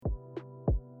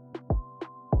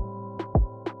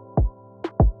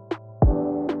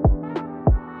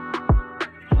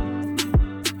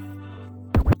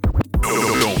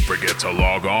to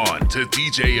log on to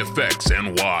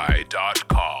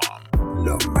DJFXNY.com.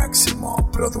 Lo Máximo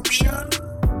Producción.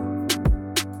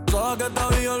 Sabes que te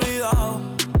había olvidado,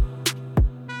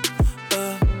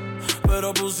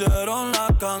 pero pusieron la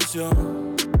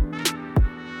canción.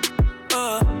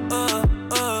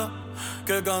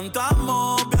 Que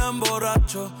cantamos bien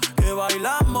borrachos, que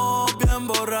bailamos bien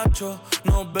borrachos,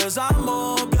 nos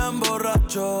besamos bien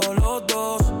borrachos los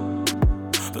dos.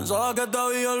 Pensaba que te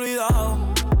había olvidado,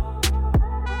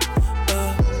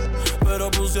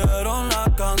 pero pusieron la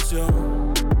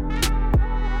canción.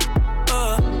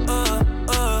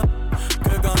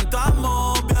 Que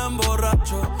cantamos bien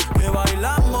borrachos, que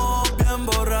bailamos bien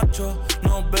borrachos,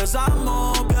 nos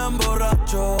besamos bien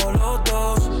borrachos los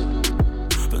dos.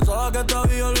 Pensaba que te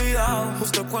había olvidado.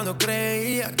 Justo cuando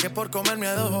creía que por comerme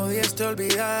a 2 o 10 te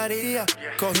olvidaría,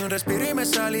 cogí un respiro y me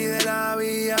salí de la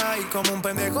vía. Y como un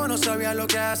pendejo no sabía lo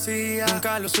que hacía.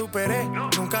 Nunca lo superé,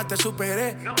 nunca te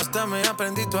superé. Hasta me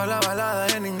aprendí toda la balada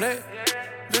en inglés.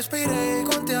 Respiré y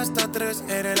conté hasta 3.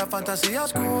 Eres la fantasía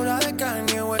oscura de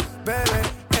Kanye West, bebé.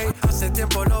 Ey, hace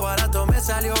tiempo lo barato me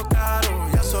salió caro.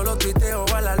 Ya solo tuiteo,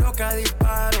 a la loca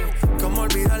disparo. Como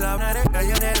olvidar la nareca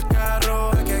y en el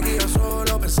carro. Es que aquí yo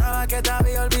solo pensaba que te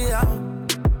había olvidado.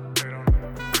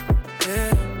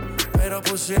 Pero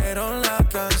pusieron la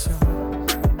canción.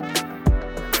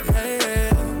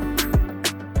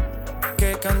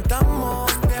 Que cantamos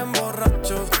bien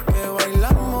borrachos, que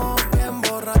bailamos bien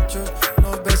borrachos,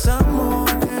 nos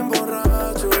besamos bien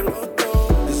borrachos los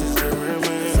dos. This is the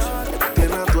remix.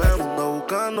 Tiene a todo el mundo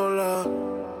buscándola.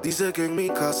 Dice que en mi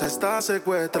casa está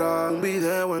secuestrada. Un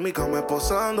video en mi cama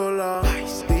posándola.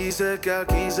 Dice que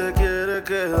aquí se quiere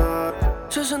quedar.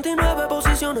 69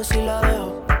 posiciones y la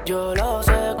dejo. Yo lo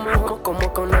sé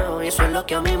como conejo. Y eso es lo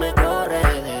que a mí me corre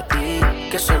de ti.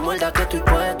 Que soy muerda, que estoy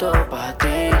puesto pa'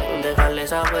 ti. Dejarle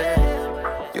saber.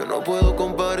 Yo no puedo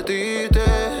compartirte.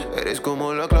 Eres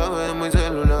como la clave de mi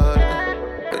celular.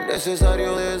 Es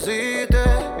necesario decirte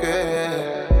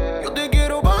que yo te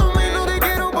quiero pa' mí, no te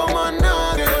quiero pa' más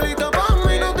nadie. Solita pa'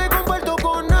 mí, no te comparto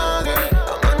con nadie.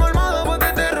 A mano armada fue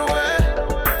que te robé.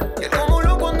 Y él como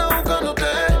loco anda buscándote.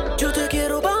 Yo te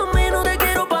quiero pa' mí, no te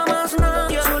quiero pa' más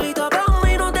nadie. Solita pa'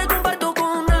 mí, no te comparto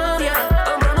con nadie.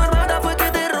 A mano armada fue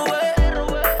que te robé.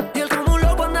 Y él como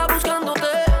loco anda buscándote.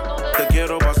 Te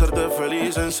quiero pa' hacerte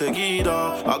feliz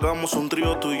enseguida. Hagamos un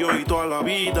trío tú y yo y toda la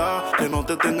vida. Que no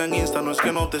te tenga en Insta, no es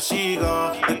que no te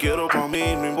siga. Te quiero pa'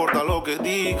 mí, no importa lo que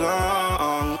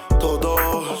digan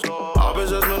todos. A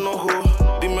veces me enojo,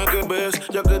 dime qué ves,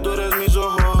 ya que tú eres mis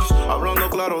ojos. Hablando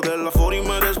claro de la for y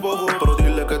me despojo. Pero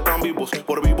dile que están vivos,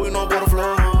 por vivo y no por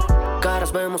flojo.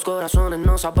 Caras vemos, corazones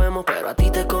no sabemos, pero a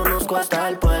ti te conozco hasta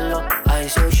el pueblo. I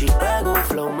say she pego,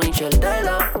 flow Michelle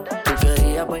Tela. Tú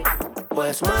querías,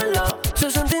 pues mala.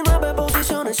 69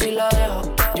 posiciones y la dejo.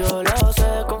 Yo lo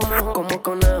sé como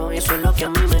conejo. Y eso es lo que a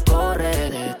mí me corre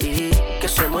de ti. Que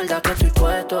soy muerda, que estoy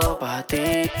puesto pa'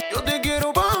 ti. Yo te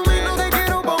quiero pa' mí, no te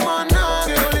quiero pa' más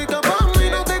nadie. Solita pa' mí,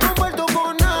 no te comparto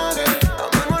con nadie. A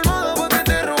mano armada fue que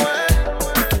te robé.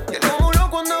 Y él como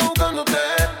loco anda buscándote.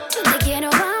 Yo te quiero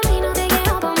pa' mí, no te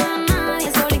quiero pa' más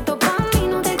nadie. Solito pa' mí,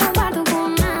 no te comparto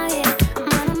con nadie. A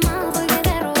mano armada fue que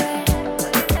te robé.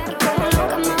 Y como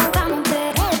loca anda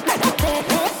buscándote.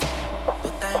 Tú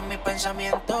estás en mi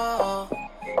pensamiento.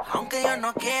 Aunque yo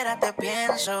no quiera te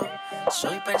pienso.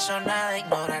 Soy persona de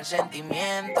ignorar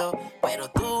sentimientos, pero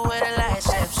tú eres la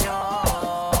excepción.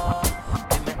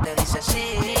 Mi mente dice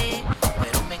sí,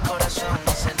 pero mi corazón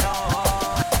dice no.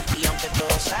 Y aunque todo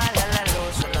salga a la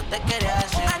luz, solo te quería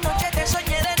decir. Anoche te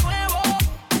soñé de nuevo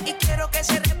y quiero que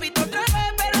se repita otra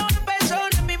vez, pero en persona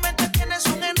en mi mente tienes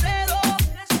un enredo.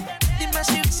 Dime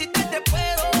si te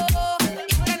puedo.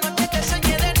 Y que anoche te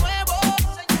soñé de nuevo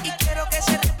y quiero que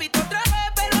se repita otra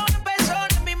vez, pero en persona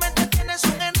en mi mente tienes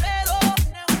un enredo.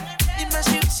 Dime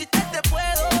si te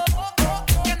puedo.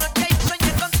 Que anoche yo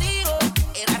soñé contigo.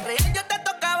 Era real, yo te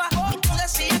tocaba y tú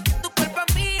decías que tu cuerpo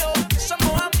es mío. Que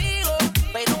somos amigos,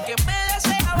 pero que me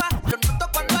deseaba. Lo noto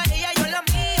cuando a ella yo la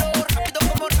miro. Rápido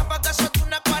como ráfagas de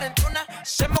una cuarentona.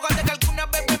 Se moja de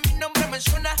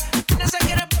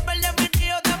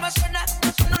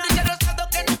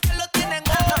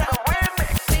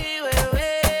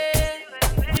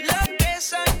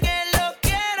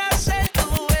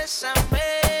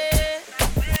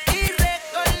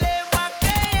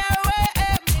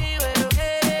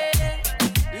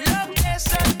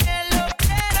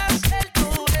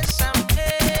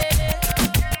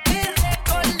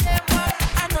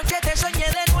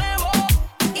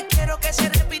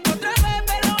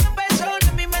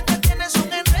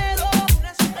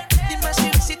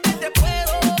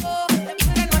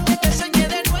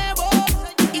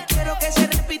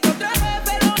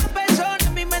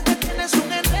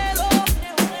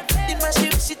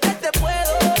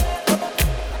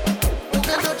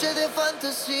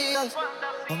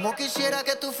Como quisiera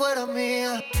que tú fueras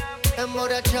mía,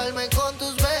 emborracharme con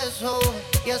tus besos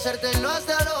y hacértelo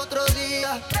hasta el otro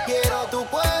día. Quiero tu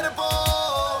cuerpo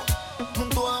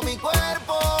junto a mi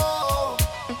cuerpo.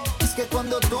 Es que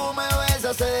cuando tú me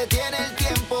besas se detiene el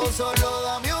tiempo. Solo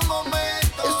dame un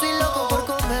momento. Estoy loco por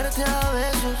comerte a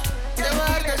besos,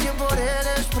 llevarte 100 por el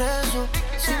expreso.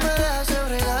 Si me dejas de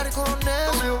bregar con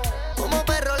eso, como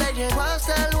perro le llego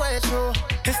hasta el hueso.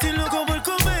 Estoy loco por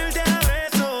comerte a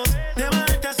besos,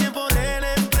 llevarte a 100 por el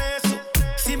expreso.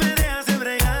 Si me dejas de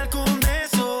bregar con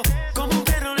eso, como un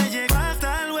perro le llego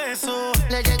hasta el hueso.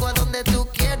 Le llego a donde tú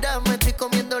quieras, me estoy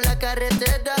comiendo la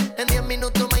carretera. En 10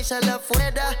 minutos me hice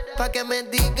afuera, pa' que me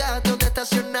digas dónde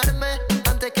estacionarme.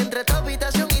 Antes que entre a tu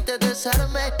habitación y te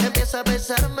desarme, empieza a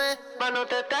besarme, pa' no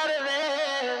te tarde.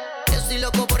 Estoy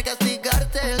loco por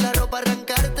castigarte, la ropa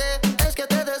arrancarte. Es que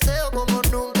te deseo como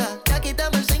nunca, ya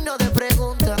quítame el signo de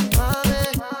pregunta, mami.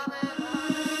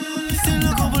 Estoy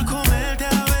loco por comerte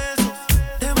a besos,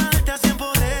 llevarte a 100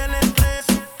 por el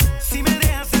expreso. Si me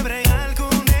dejas de bregar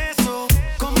con eso,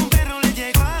 como un perro le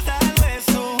llego hasta el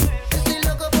hueso. Estoy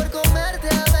loco por comerte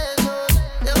a besos,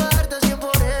 llevarte a 100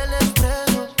 por el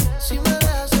expreso. Si me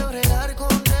dejas de bregar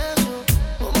con eso,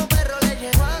 como un perro le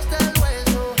llego hasta el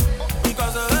hueso. Nunca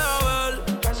se deja ver,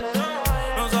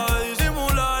 no sabe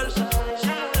disimular.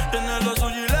 Tiene lo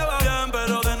suyo y le va bien,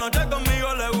 pero de noche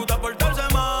conmigo le gusta portarse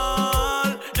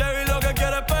mal. Llega y lo que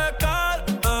quiere es pescar,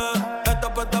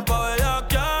 está puesta pa'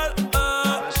 bellaquear,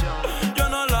 Yo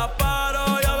no la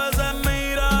paro y a veces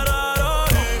mira raro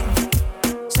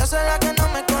Se hace la que no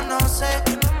me conoce,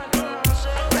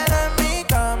 pero en mi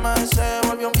cama se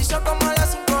volvió un vicio como a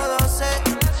las 5:12.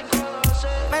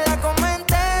 Me la come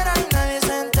entera y nadie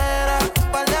se entera.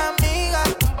 Un par de amigas,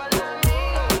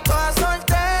 todas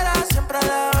solteras, siempre a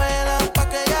la vela pa'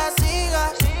 que ella siga.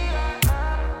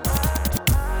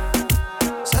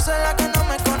 Se hace la que no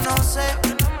me conoce,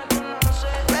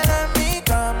 pero en mi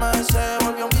cama se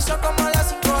volvió un vicio como a las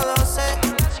 5:12.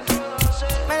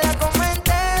 Me la come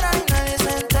entera y nadie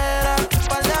se entera. Un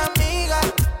par de amigas,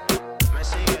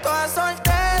 todas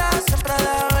solteras, siempre a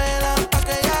la vela pa'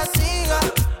 que ella siga.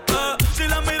 Si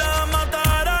las miradas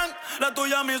mataran, la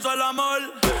tuya me hizo el amor.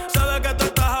 Sabe que tú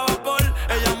estás a vapor.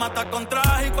 Ella mata con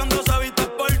traje y cuando se viste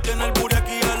sport. Tiene el booty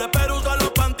aquí, el pero usa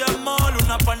los panty mall.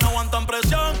 Una par no aguantan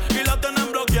presión y la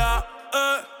tienen bloqueada.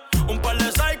 Un par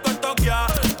de psycho toquea.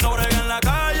 No bregué en la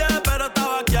calle, pero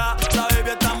estaba aquí. La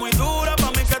baby está muy dura,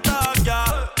 pa' mí que está aquí.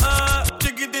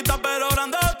 Chiquitita pero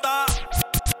grandota.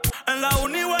 En la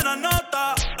uni buena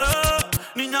nota.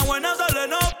 Niña buena se le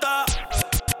nota,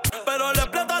 pero le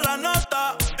explota la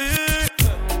nota. Y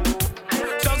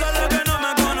se hace la que no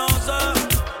me conoce,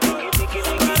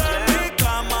 pero en mi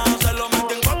cama se lo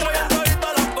metí en 4 y en todito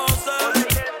las poses.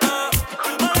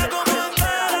 Me la como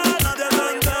entera, nadie se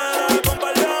entera. Con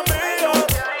par de amigos,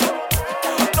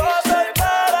 todas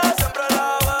solteras, siempre la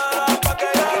vera pa' que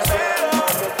ella siga.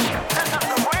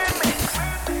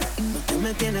 No te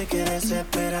me tienes que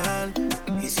desesperar,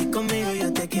 y si conmigo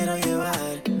yo te quiero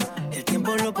llevar, el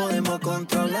tiempo lo podemos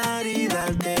controlar y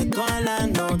darte toda la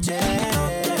noche. No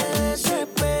te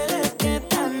desesperes que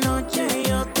esta noche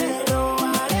yo te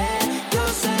robaré. Yo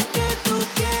sé que tú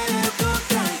quieres, tú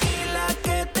tranquila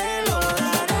que te lo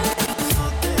daré. No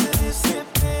te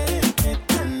desesperes que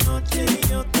esta noche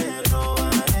yo te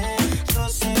robaré. Yo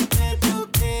sé que tú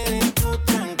quieres, tú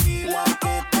tranquila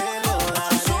que te lo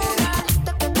daré.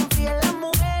 Te que confía en las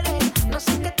mujeres, no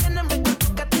sé qué tienen mi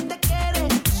cuerpo que a ti te quiere.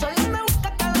 Solo me busca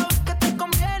cada vez que te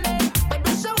conviene, pero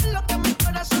eso es lo que mi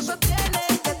corazón sostiene.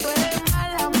 Que tú eres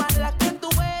mala,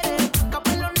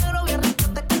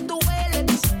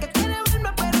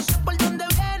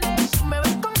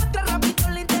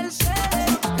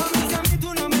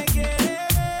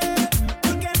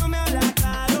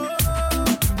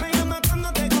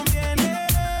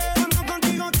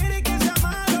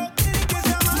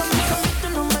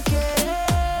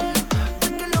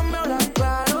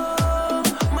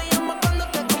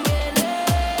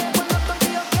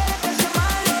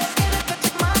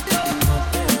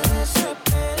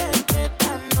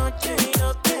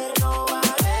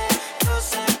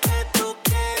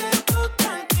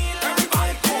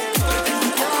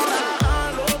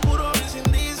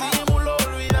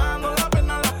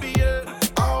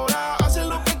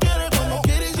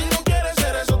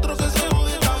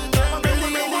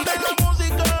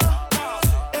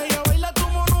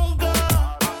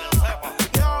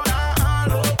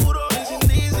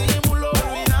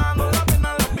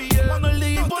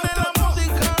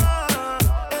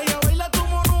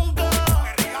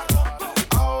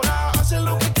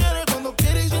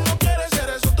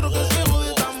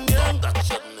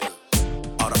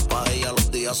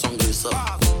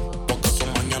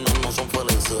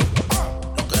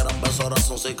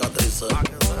 sé.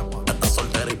 Estás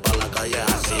soltera y pa' la calle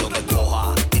así yo te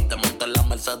coja y te monte en la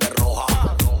Mercedes roja.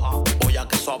 Voy a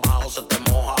que eso abajo se te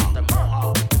moja,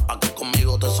 pa' que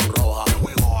conmigo te sonroja.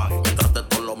 Mientras de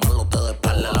todo lo malo te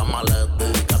despele la maleta,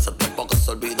 que hace tiempo que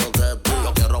se olvidó de ti.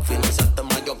 Yo quiero financiarte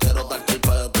más, yo quiero darte el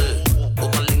peti. Tú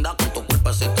tan linda con tu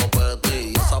cuerpecito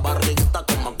peti y esa barriguita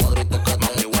con más cuadritos que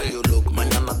mami, way you look.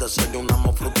 Mañana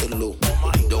desayunamos Fruity Loop.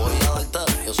 Yo voy a darte,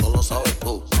 y eso lo sabes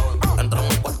tú. Entra en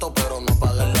un cuarto pero no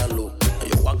apagues la luz.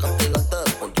 Yo voy a castigarte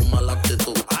por tu mala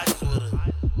actitud.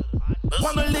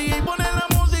 Cuando el DJ pone la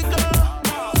música,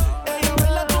 ella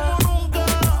baila como nunca.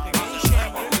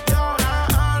 Y ahora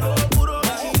ando puro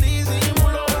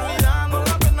disimulo, olvidando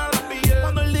la pena la piel.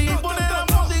 Cuando el DJ pone la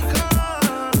música,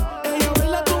 ella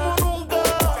baila como nunca.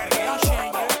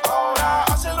 Ahora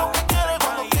hace lo que quiere,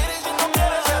 cuando quiere y si no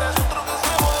quiere, eres otro que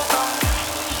se bota.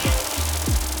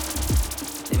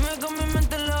 Dime que mi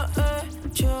mente la he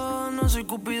hecho. No soy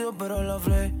cupido, pero la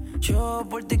flecho.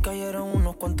 Por ti cayeron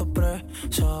unos cuantos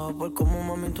presos. Por cómo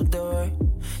mami tú te ves.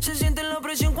 Se siente la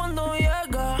presión cuando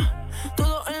llega.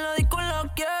 Todos en la disco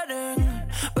la quieren,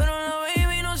 pero la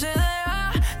baby no se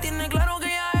deja. Tiene claro que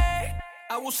ella es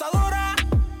abusadora.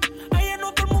 A ella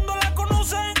no todo el mundo la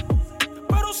conoce,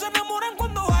 pero se enamoran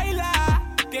cuando baila.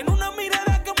 Tiene una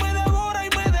mirada que me devora y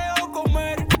me dejo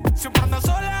comer. Siempre anda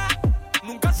sola,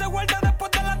 nunca se guarda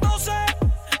después de las 12.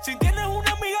 Si tienes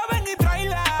una amiga, ven y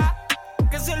tráela.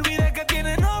 Que se olvide que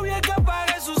tiene novia y que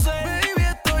apague su cel. Baby,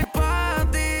 estoy pa'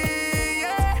 ti,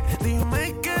 yeah.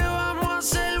 Dime qué vamos a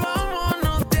hacer,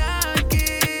 vámonos de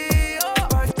aquí, oh.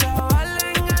 Pa' acabar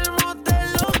en el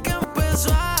motel lo que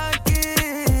empezó aquí.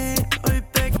 Hoy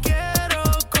te quiero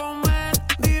comer,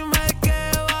 dime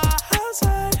qué vas a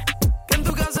hacer. Que en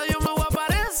tu casa yo me voy a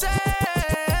aparecer.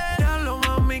 Ya lo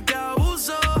mami que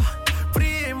abuso,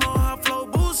 primos a flow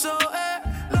buzo,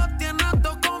 Los tienes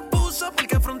dos compuso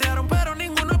porque frontearon, pero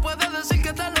ninguno puede decir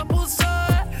que te lo puso,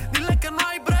 Dile que no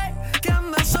hay break, que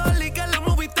anda sola y que la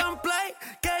movie está en play.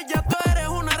 Que ya tú eres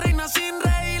una reina sin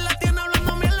rey. La tiene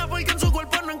hablando mierda porque en su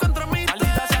cuerpo no encuentra mi té.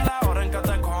 Maldita sea la hora en que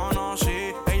te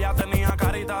conocí. Ella tenía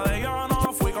carita de yo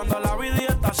no fui cuando la vi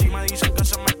dieta. Así me dicen que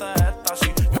se mete esta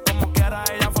así. Yo como quiera,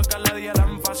 ella fue que le di el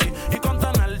énfasis. Y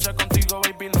contenerse contigo,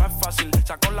 baby, no es fácil.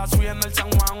 Sacó la suya en el San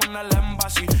Juan o en el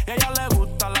Embassy. Y a ella le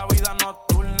gusta la vida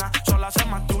nocturna, sola se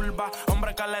masturba.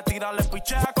 Hombre que le tira, le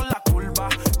pichea con la curva.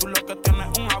 Tú lo que tienes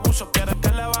es un abuso. Quieres que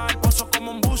le baje el pozo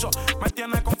como un buzo. Me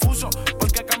tiene confuso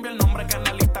porque cambia el nombre que en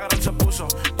el Instagram se puso.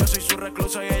 Yo soy su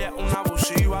recluso y ella es una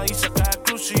abusiva. Dice que es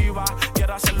exclusiva,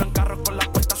 quiere hacerlo en carro con la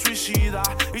puerta suicida.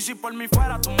 Y si por mí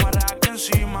fuera, tú mueres aquí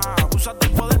encima. Abusas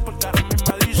del poder porque eres mi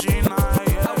medicina,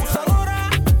 yeah. Abusadora,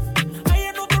 a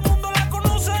ella no todo el mundo la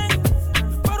conoce,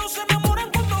 pero se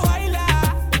enamoran cuando baila.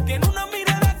 Tiene una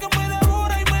mirada que me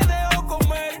devora y me dejo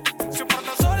comer. Siempre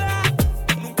anda sola,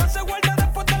 nunca se guarda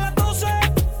después de las 12.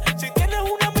 Si tienes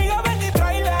una amiga, ven y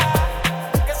tráela.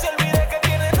 Que se olvide que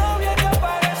tiene novia y que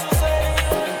apague su cel.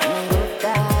 Me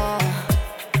gusta,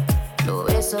 lo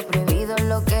beso prohibido,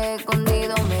 lo que he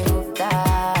escondido me gusta.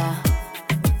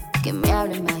 Que me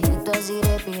hablen bajito así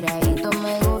respiradito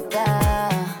me gusta.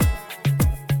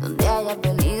 Donde haya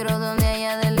peligro, donde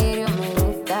haya delirio me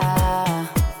gusta.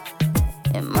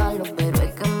 Es malo pero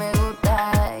es que me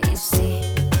gusta y sí.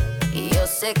 Y yo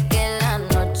sé que las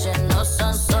noches no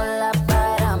son solas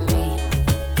para mí.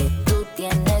 Que tú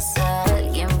tienes a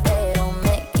alguien pero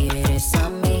me quieres a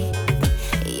mí.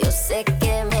 Y yo sé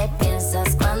que me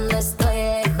piensas cuando estoy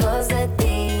lejos de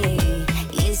ti.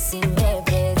 Y si me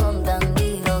preguntan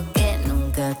digo que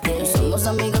nunca te vi. No somos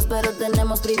amigos pero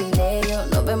tenemos privilegio.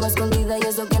 Nos vemos escondidas y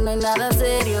eso que no hay nada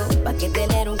serio. ¿Pa' qué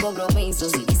tener un compromiso?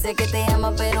 Si dice que te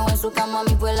ama pero en su cama a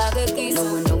mí fue la que quiso. Lo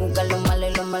bueno busca lo malo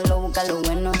y lo malo busca lo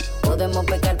bueno. Podemos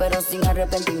pecar pero sin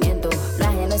arrepentimiento. La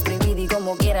ajena es prohibida y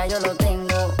como quiera yo lo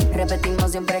tengo.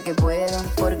 Repetimos siempre que puedo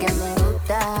porque me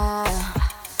gusta.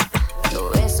 Lo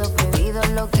beso prohibido,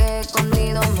 lo que he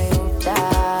escondido me gusta.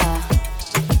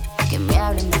 Que me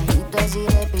hablen bajito así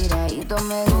respiradito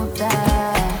me gusta.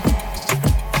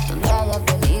 Donde haya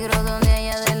peligro, donde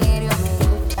haya delirio me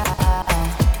gusta.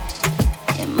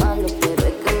 Es malo pero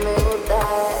es que me gusta.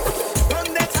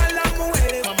 ¿Dónde están las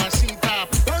mujeres, mamacita?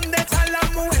 ¿Dónde están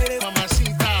las mujeres,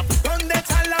 mamacita? ¿Dónde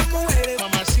están las mujeres,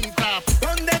 mamacita?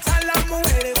 ¿Dónde están las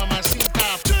mujeres, mamacita?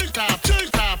 Chulta,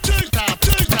 chulta.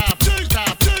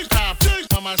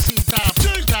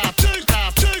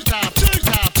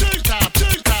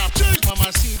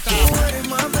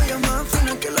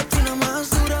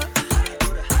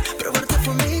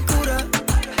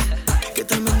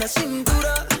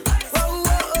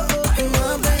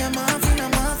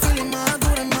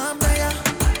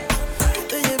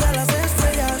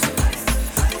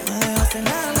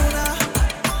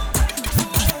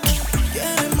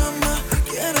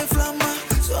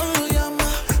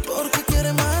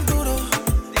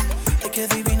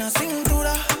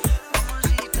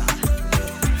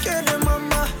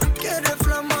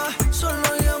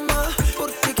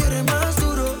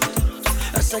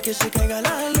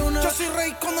 la luna. Yo soy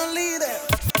rey con el líder.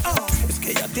 Es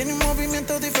que ella tiene un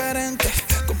movimiento diferente.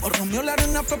 Como Romeo la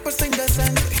arena propuesta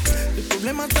indecente. El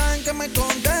problema está en que me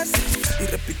conteste y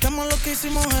repitamos lo que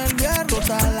hicimos el viernes.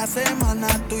 Toda la semana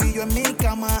tú y yo en mi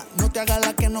cama. No te hagas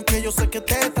la que yo sé que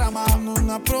te trama.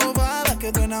 Una probada,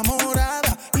 quedó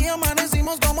enamorada y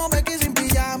amanecimos como Becky sin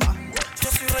pijama. Yo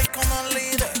soy rey con el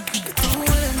líder. Que tú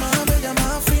eres más bella,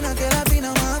 más fina que la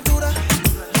tina más dura.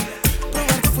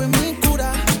 Probarte fue mi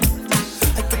cura.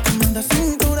 Hay que tremenda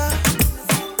cintura.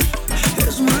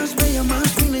 Eres más bella, más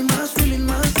fina y más feeling,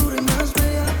 más dura y más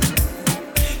bella.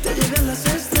 Te llegan las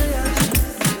estrellas.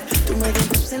 Tú me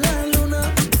dejaste en la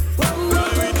luna.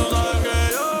 Baby, tú sabes que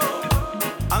yo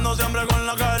ando siempre con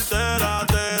la cartera.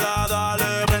 Te da,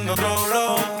 dale, prende otro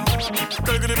flow.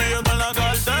 Te escribí en la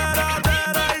cartera.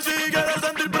 Y si quieres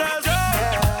sentir presión,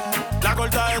 la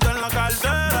corta está en la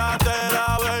cartera. Te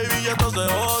da, baby, esto se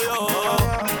odio.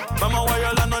 Vamos a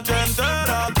guayar la noche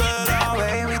entera. Te da,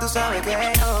 baby, tú sabes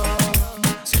que yo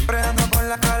siempre ando con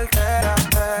la cartera.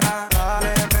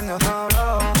 Dale, prende otro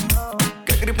blow.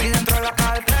 Que creepy dentro de la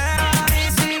cartera.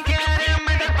 Y si quieres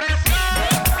meter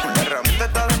presión, la herramienta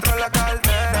está dentro de la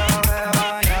cartera.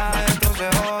 Vaya, esto se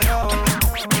jodió.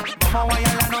 Vamos a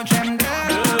guayar la noche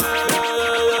entera.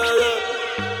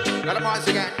 Let them once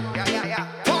again. Yeah.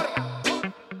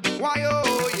 Why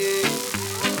oh yeah.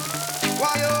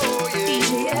 Why oh yeah.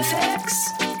 DJ FX.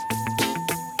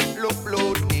 Los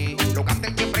blones, lo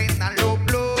canten que prendan los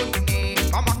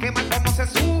blones. Vamos a quemar como se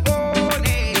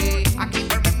supone. Aquí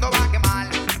todo el mundo va a quemar.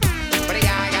 Pero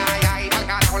ya, y pa'l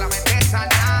carajo la mente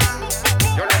sana.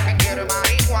 Yo lo que quiero es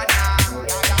marihuana.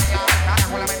 Ya, pa'l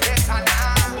carajo la mente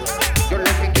sana. Yo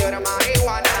lo que quiero es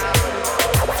marihuana.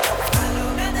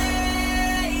 Alócate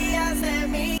y hace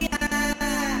mía.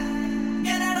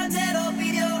 Que la noche lo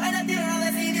pidió, en el tiro lo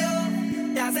decidió.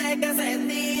 Ya sé que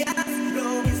sentía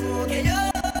lo mismo que yo.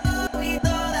 Y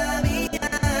todavía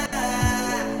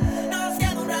nos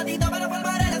queda un ratito para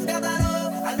formar el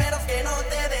escándalo. Al menos que no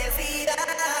te decidas.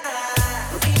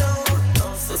 Y no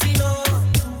sé si no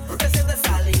te sientes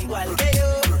al igual que yo.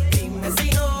 Dime si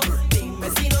no.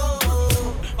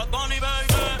 Bad Bunny, baby.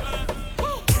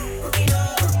 Y no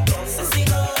sé si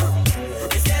no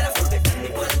quisiera sentirte en mi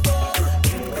cuerpo.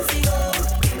 Dime si no.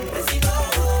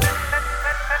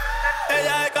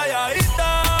 Ella es calladita,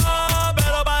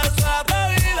 pero pa' eso es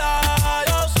atrevida.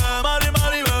 Yo sé, mari,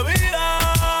 bebida,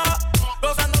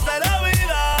 gozándose la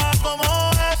vida como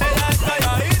es. Ella es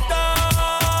calladita,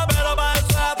 pero pa' eso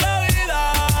es atrevida.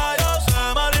 Yo sé,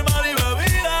 mari,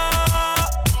 bebida,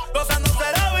 gozándose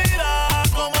la vida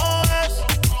como es.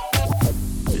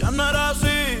 Ella no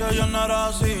era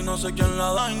así, no sé quién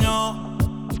la dañó.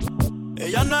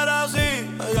 Ella no era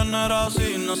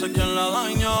así, no sé quién la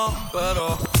dañó.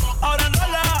 Pero ahora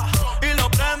enrola y lo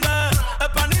prende. Es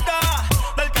panita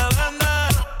del que vende.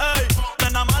 Ey,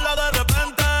 nena mala de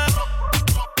repente.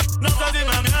 No sé si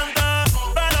me miente,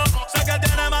 pero sé que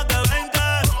tiene más de 20.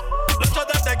 Los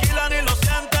shots de tequila ni lo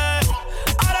siente.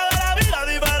 Ahora ve la vida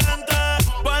diferente.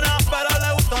 Buena, pero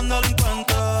le gustan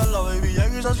delincuentes. La baby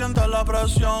llega y se siente la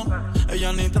presión.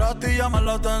 Ella ni trata y llama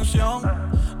la atención.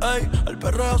 Ey, el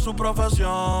perreo es su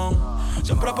profesión.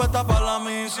 Siempre apuesta para la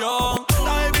misión.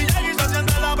 La baby llega y se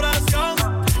siente la presión.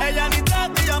 Ella ni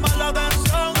trata y llama la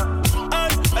atención.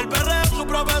 Ey, el perreo es su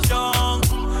profesión.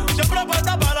 Siempre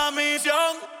apuesta para la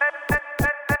misión.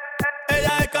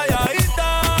 Ella es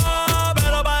calladita,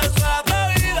 pero pa' eso es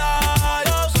atrevida.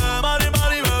 Yo sé, mari,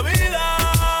 bebida,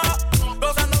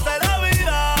 gozándose la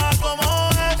vida como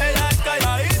es. Ella es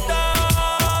calladita,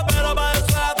 pero pa' eso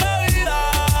es atrevida.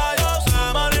 Yo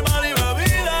sé, mari,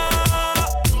 bebida,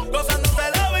 gozándose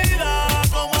la vida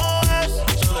como es.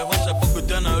 Se dejó hace poco y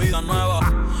tiene vida nueva.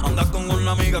 Anda con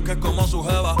una amiga que es como su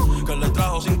jeva, que le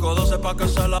trajo 512 pa' que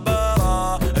se la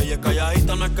beba. Ella es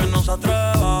calladita, no es que no se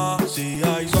atreva. Si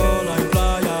hay sol, hay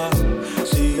playa.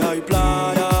 Si hay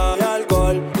playa, hay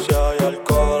alcohol. Si hay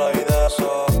alcohol, hay de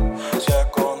eso. Si es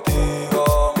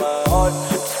contigo, mejor.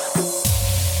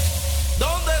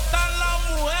 ¿Dónde están las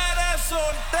mujeres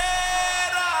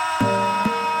solteras?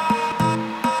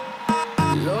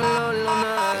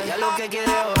 Nada, ya lo que quiere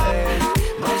es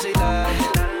vacilar.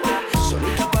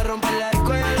 Solita para romper la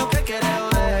disco, ya lo que quiere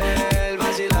es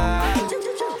vacilar.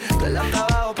 De la hasta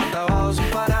abajo, pa' abajo sin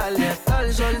parar.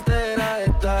 Estar soltera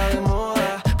está de moda.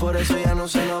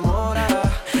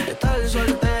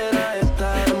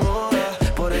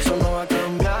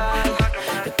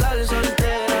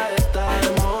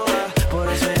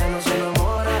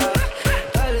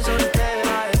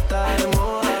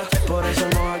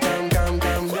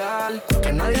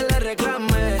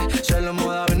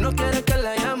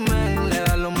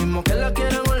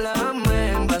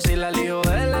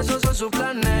 todos sus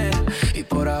planes. Y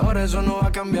por ahora eso no va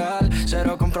a cambiar.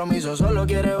 Cero compromiso, solo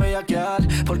quiere bellaquear.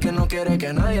 Porque no quiere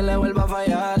que nadie le vuelva a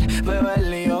fallar. Bebé,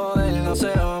 el lío de él no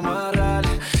se va a amarrar.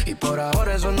 Y por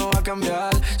ahora eso no va a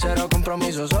cambiar. Cero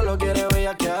compromiso, solo quiere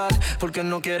bellaquear. Porque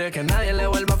no quiere que nadie le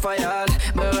vuelva a fallar.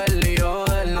 Bebé, el lío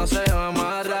de él no se va a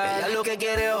amarrar. Ella lo que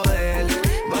quiere joder,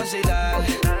 vacilar.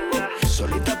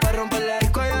 Solita para romper la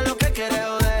disco, ella lo que quiere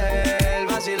joder,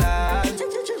 vacilar.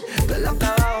 Del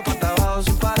hasta abajo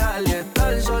sin parar. Y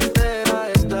estar soltera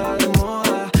está de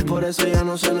moda, por eso ella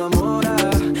no se enamora.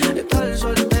 Estar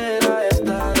soltera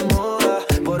está de moda,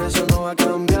 por eso no va a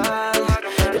cambiar.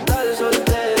 Estar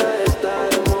soltera está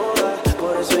de moda,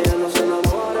 por eso ella no se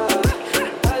enamora.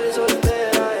 Estar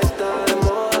soltera está de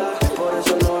moda, por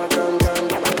eso no va a cambiar.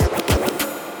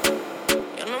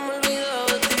 Yo no me olvido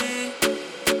de ti,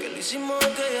 que lo hicimos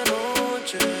aquella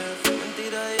noche. Fue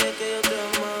mentira, dije que yo te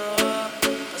amaba,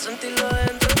 a sentirlo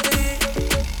dentro de ti.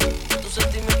 Tus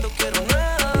sentimientos quiero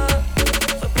nada,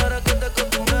 fue para que te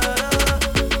acostumbraras.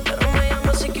 Pero me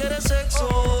llamas si quieres sexo.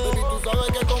 Baby, tú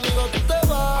sabes que conmigo tú te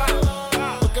vas,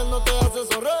 porque él no te hace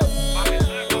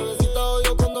sonreír. Bebecita,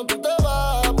 odio cuando tú te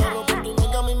vas, pero por tu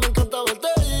nega a mí me encanta verte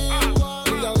ir.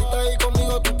 Y ahorita ahí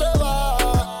conmigo tú te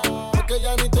vas, porque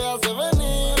ya ni te hace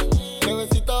venir.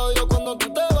 Bebecita, odio cuando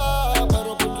tú te vas,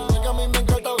 pero por tu nega a mí me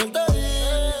encanta verte ir.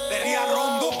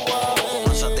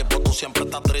 Con ese tipo tú siempre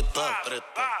estás triste.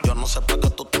 Yo no sé para qué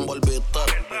tú te envolviste.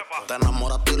 Te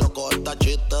enamoraste y loco esta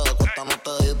chiste. De cuesta no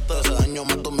te diste. Ese daño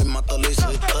más tú misma te lo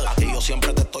hiciste. Y yo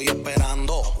siempre te estoy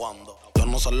esperando. Yo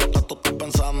no sé lo que tú estás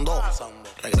pensando.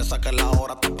 Regresa que la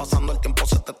hora está pasando, el tiempo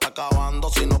se te está acabando.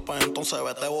 Si no, pues entonces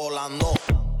vete volando.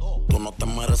 Tú no te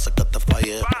mereces que te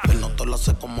falle. Él no te lo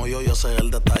hace como yo, y ese es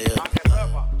el detalle.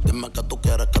 Dime que tú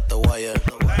quieres que te guaye.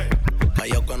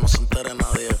 Callao que no se entere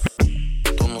nadie.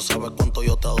 Tú no sabes cuánto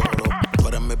yo te adoro. Tú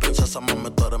eres mi princesa,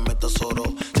 mami, tú eres mi tesoro.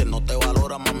 Si él no te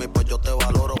valora, mami, pues yo te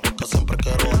valoro. Porque siempre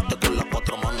quiero darte con las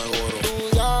 4 manos de oro. Tu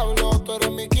diablo, tú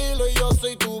eres mi kilo y yo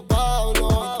soy tu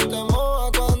Pablo. Tú te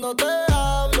mojas cuando te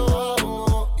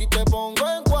hablo y te pongo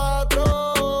en 4.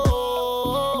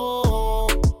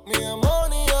 Mi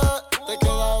demonia, te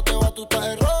queda o te va, tú estás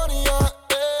errónea.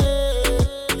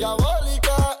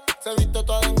 Diabólica, se viste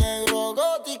toda de negro,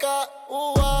 gótica.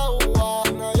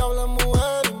 Una diabla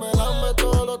mujer y me lame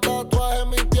todos los tatuajes en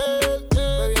mi piel.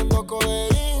 Bebiendo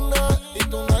codeína y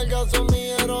tus nalgas son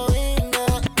mi heroína.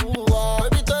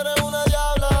 Baby, tú eres una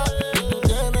diabla y tú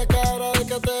tienes cara de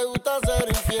que te gusta ser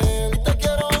infiel. Y te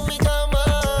quiero en mi cama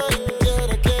y tú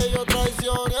quieres que yo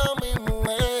traicione a mi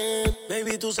mujer.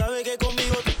 Baby, tú sabes que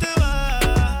conmigo tú te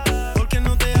vas, porque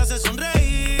no te hace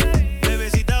sonreír.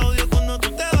 Bebecita, odio cuando tú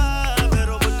te vas,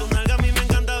 pero por tu nalga a mí me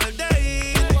encanta verte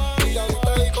ir. Y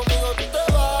ahorita ahí conmigo tú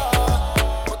te vas,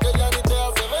 porque ya ni te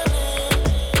hace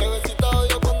venir. Bebecita,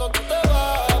 odio cuando tú te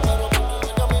vas, pero por tu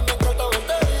nalga a mí me encanta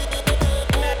verte ir.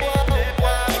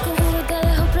 Conmigo te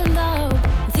dejo prendado,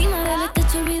 encima del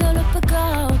techo olvido los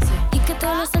pecados. Y que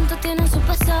todos los santos tienen su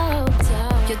pasado.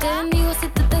 Yo te bendigo si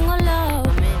te tengo al lado.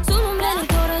 Su nombre en el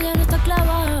coro ya no está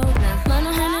clavado.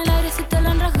 Manos en el aire si te lo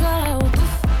han rasgado.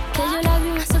 Que yo la vi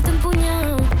más suelta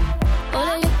empuñado.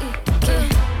 Hola, ¿qué?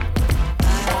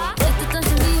 Esto está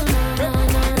encendido, na, na,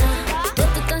 na, na.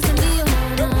 Esto está encendido,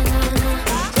 na, na, na, na.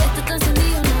 Esto está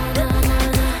encendido, na, na, na,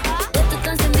 na. Esto está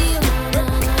encendido, na, na,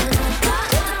 na, na.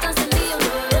 Esto está encendido,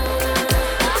 na, na, na, na.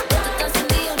 Esto está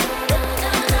encendido, na,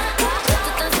 na, na, na. Esto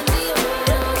está encendido,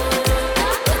 na, na, na, na.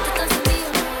 Esto está encendido,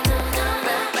 na, na,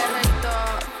 na. Perreíto,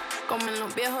 como en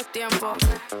los viejos tiempos.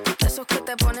 De esos que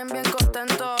te ponen bien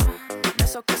contento. De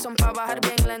esos que son pa' bajar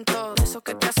bien lento. De esos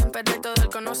que te hacen perder todo el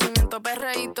conocimiento.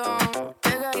 Perreíto,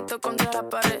 pegadito contra la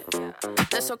pared.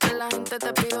 De esos que la gente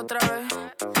te pide otra vez.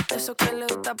 De esos que le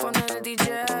gusta poner el DJ.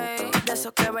 De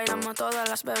esos que bailamos todas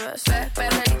las bebés.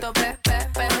 Perreíto, perreíto,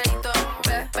 perreíto,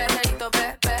 perreíto,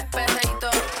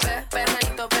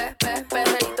 perreíto,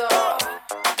 perreíto.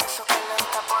 De esos que le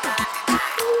gusta poner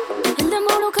el DJ. El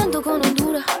dembow lo canto con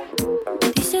Honduras.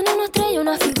 Dicen una estrella,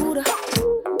 una figura.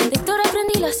 De Héctor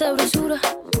aprendí la sabrosura.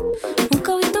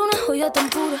 Nunca he visto una joya tan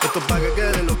pura. Esto es pa' que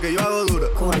quede lo que yo hago dura.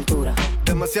 Con altura,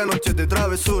 Demasiadas noches de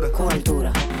travesura. con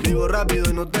altura, Vivo rápido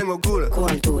y no tengo cura. con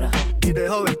altura, Y de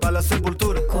joven pa' la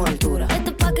sepultura. con altura.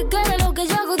 Esto es pa' que quede lo que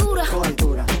yo hago dura. Con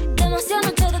altura, Demasiadas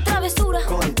noches de travesura.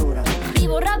 con altura,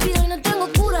 Vivo rápido y no tengo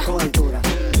cura. con altura,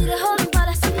 Y de joven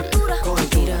para la sepultura. con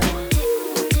altura.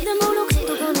 Dembow lo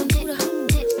canto con Honduras.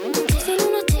 Dicen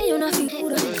una estrella, una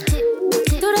figura. De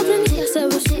Héctor aprendí la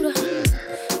sabrosura.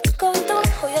 Nunca he visto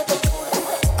una joya tan pura.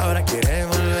 Ahora quieres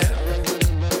volver.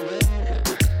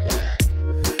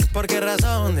 ¿Por qué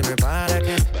razón? Dime para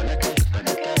qué.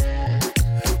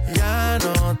 Ya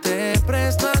no te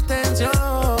presto atención.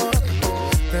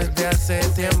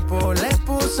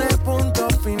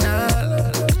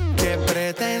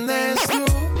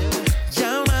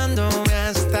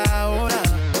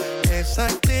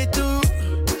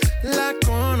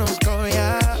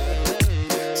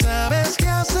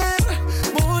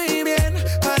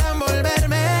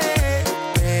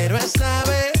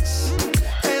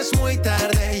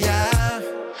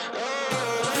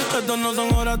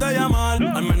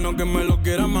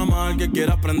 que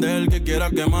quiera prender, que quiera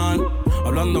quemar.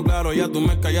 Hablando claro, ya tú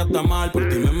me callaste mal. Por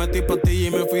ti me metí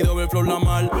pastillas y me fui doble flow la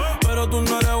mal. Pero tú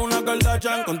no eres una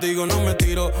Kardashian, contigo no me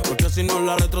tiro, porque si no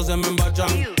las retro se me embachan.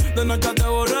 De noche te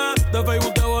borré, de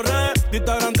Facebook te borré, de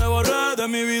Instagram te borré, de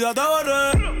mi vida te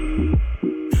borré.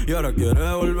 Y ahora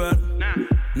quieres volver,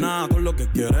 nada con lo que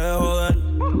quieres joder.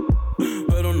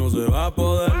 Pero no se va a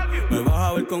poder, me vas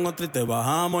a ver con otra y te vas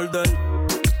a morder.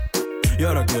 Y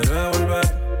ahora quieres volver,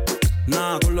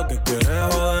 nada con lo que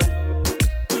quieres joder.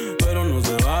 Pero no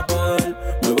se va a poder,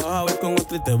 me vas a ver con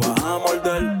otra y te vas a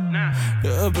morder.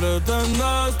 ¿Qué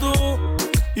pretendes tú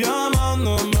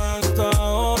llamándome a esta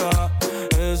hora?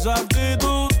 Esa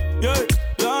actitud, yeah,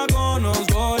 la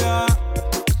conozco ya.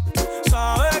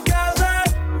 Sabes qué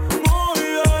hacer muy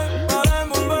bien para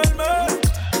envolverme,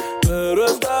 pero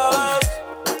esta vez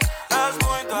es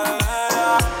muy tarde.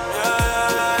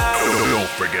 Don't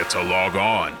forget to log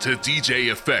on to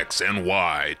DJFXNY.com.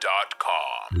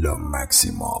 Lo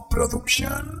Máximo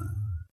Production.